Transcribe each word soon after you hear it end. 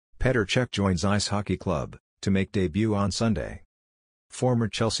Petr Cech joins Ice Hockey Club, to make debut on Sunday. Former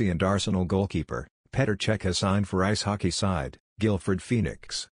Chelsea and Arsenal goalkeeper, Petr Cech has signed for ice hockey side, Guildford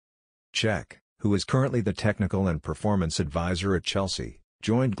Phoenix. Cech, who is currently the technical and performance advisor at Chelsea,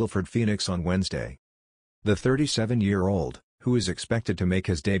 joined Guildford Phoenix on Wednesday. The 37-year-old, who is expected to make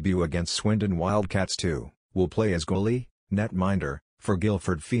his debut against Swindon Wildcats too, will play as goalie, netminder, for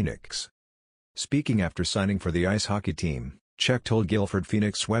Guildford Phoenix. Speaking after signing for the ice hockey team, Cech told Guildford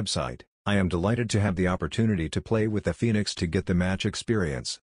Phoenix website, "I am delighted to have the opportunity to play with the Phoenix to get the match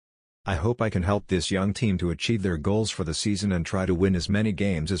experience. I hope I can help this young team to achieve their goals for the season and try to win as many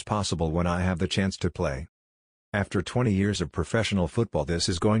games as possible when I have the chance to play. After 20 years of professional football, this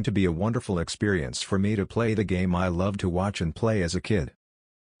is going to be a wonderful experience for me to play the game I love to watch and play as a kid."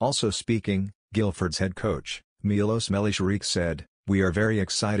 Also speaking, Guildford's head coach, Milos Melicherik said, "We are very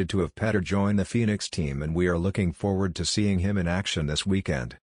excited to have Petr join the Phoenix team and we are looking forward to seeing him in action this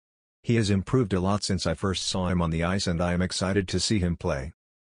weekend. He has improved a lot since I first saw him on the ice and I am excited to see him play."